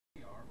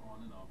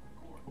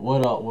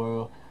What up,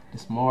 world?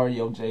 It's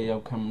Mario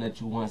JF coming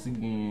at you once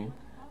again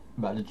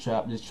about to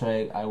drop this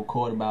track I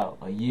recorded about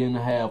a year and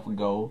a half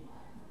ago,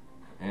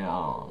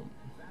 and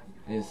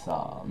it's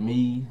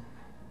me,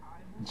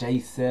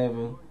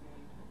 J7,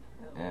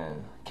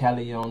 and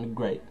Calleon the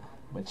Great.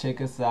 But check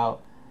us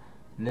out.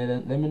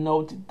 Let me know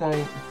what you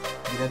think.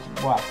 Get at your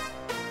boy.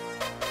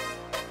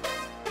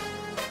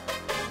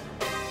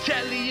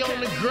 Calleon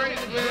the Great,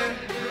 man.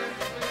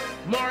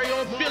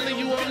 Mario, I'm feeling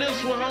you on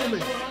this one, homie.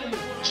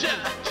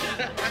 Cha.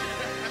 It's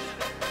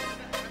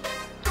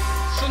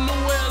a new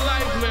way of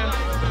life, man.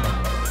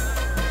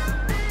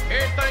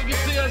 Everything you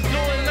see us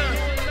doing now,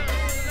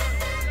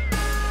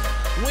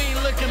 we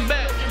ain't looking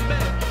back.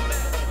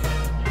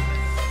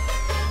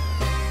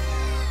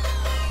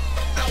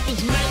 I was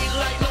made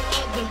like no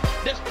other.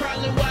 That's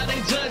probably why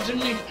they judging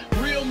me.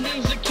 Real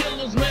music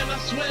killers, man. I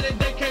swear that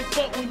they can't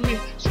fuck with me.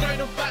 Straight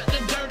up out the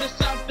dirt,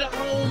 it's out the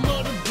home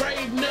of the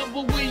brave.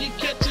 Never will you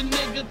catch a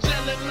nigga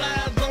telling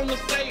lies on the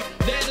stage.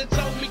 Daddy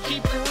told me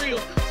keep it real,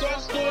 so I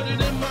stored it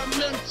in my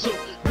mental.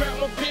 Grab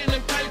my pen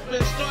and paper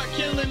and start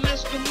killing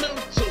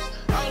instrumentals.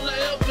 All I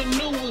ever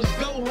knew was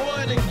go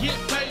hard and get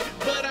paid,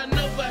 but I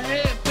never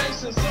had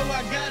patience, so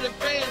I got it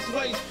fast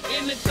ways.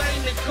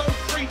 Anything that come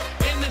free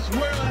in this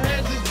world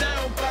has its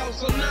downfall,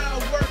 so now I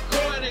work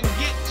hard and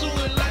get to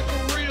it like a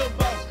real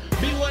boss.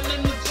 B1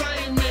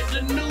 Entertainment,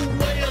 the new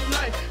way of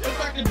life. If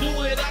I could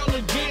do it all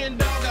again,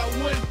 dog, I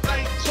wouldn't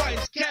think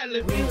twice.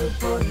 Cali. We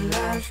reporting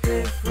live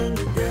straight from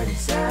the dirty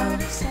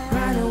south,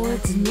 riding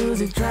with the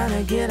music, trying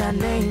to get our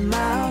name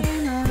out,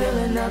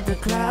 filling up the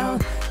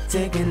cloud,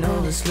 taking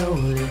over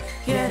slowly.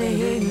 Yeah, they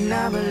hating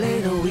now, but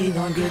later we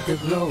gon' get the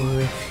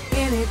glory.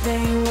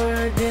 Anything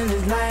worked in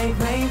this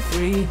life ain't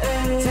free.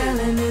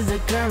 Talent is the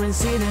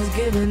currency that's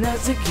giving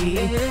us the key.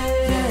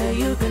 Yeah,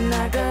 you can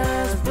knock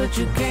us, but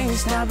you can't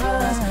stop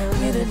us.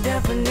 We the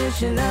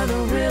definition of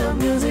the real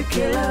music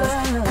killers.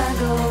 I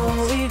go,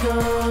 we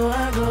go,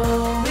 I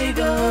go, we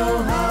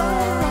go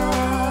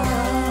hard.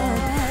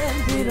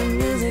 We the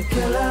music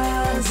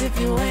killers. If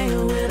you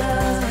ain't with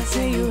us,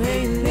 say you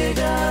hate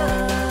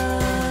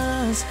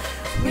niggas.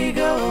 We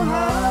go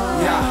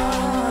hard.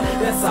 Yeah,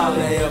 that's all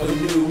I ever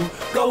knew.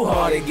 Go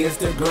hard against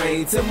the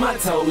grain till my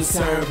toes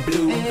turn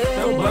blue.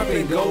 Don't bump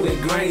and go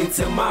with grain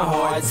till my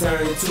heart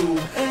turn too.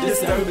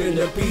 Disturbing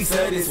the peace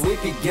of this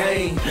wicked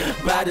game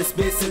by the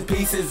bits and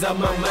pieces of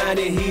my mind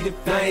and heated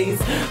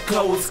flames.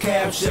 Closed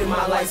caption,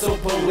 my life so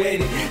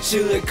poetic.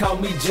 Should call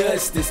me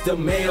Justice, the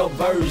male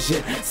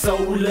version. So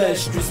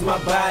lustrous, my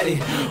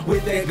body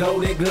with that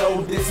golden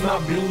glow. This my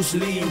blue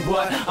sleeve,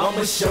 boy.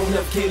 I'ma show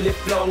enough kill it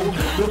flow.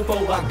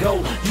 Before I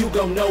go, you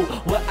gon' know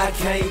where I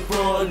came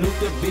from.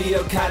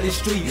 Lutherville, College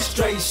Street,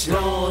 straight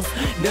slums.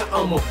 Now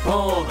I'm a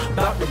bomb,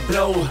 about to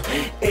blow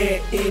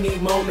at any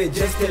moment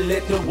just to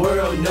let the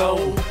world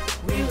know.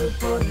 We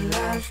reporting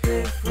live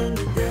straight from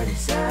the dirty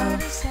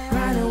south,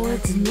 riding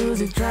with the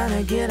music, trying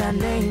to get our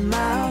name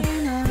out,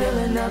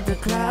 filling up the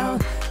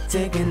cloud,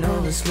 taking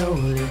over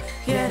slowly.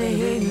 Yeah, they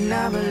hating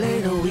now, but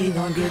later we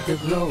gon' get the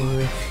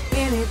glory.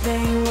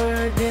 Anything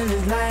worked in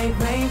this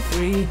life ain't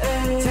free.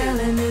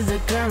 Talent is the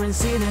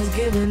currency that's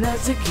giving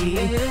us the key.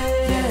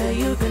 Yeah,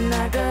 you can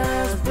knock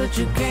us, but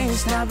you can't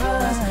stop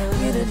us.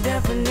 We the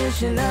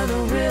definition of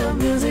the real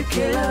music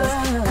killers.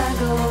 I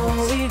go,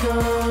 we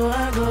go,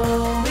 I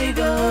go, we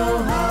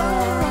go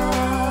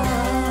hard.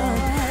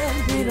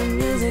 We the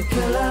music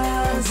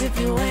killers. If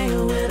you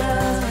ain't with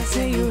us,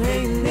 say you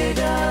hate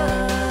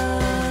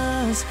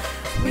niggas.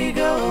 We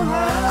go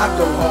hard. I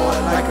go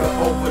hard like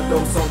an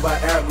overdose on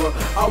Viagra.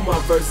 All my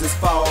verses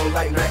fall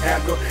like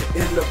Niagara.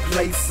 In the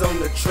place on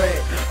the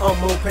track,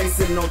 I'm on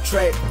pacing on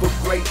track for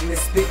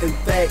greatness, spitting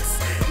facts,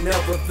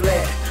 never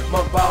flat.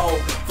 My ball,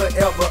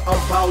 forever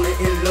I'm ballin'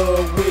 in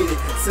love with it.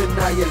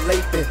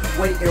 Annihilating,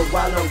 waiting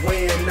while I'm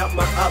weighing up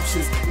my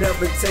options.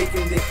 Never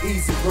taking the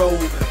easy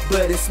road,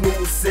 but it's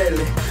smooth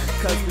sailing.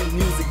 Cause we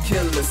music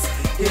killers,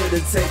 here to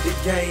take the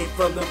game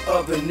from them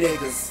other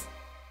niggas.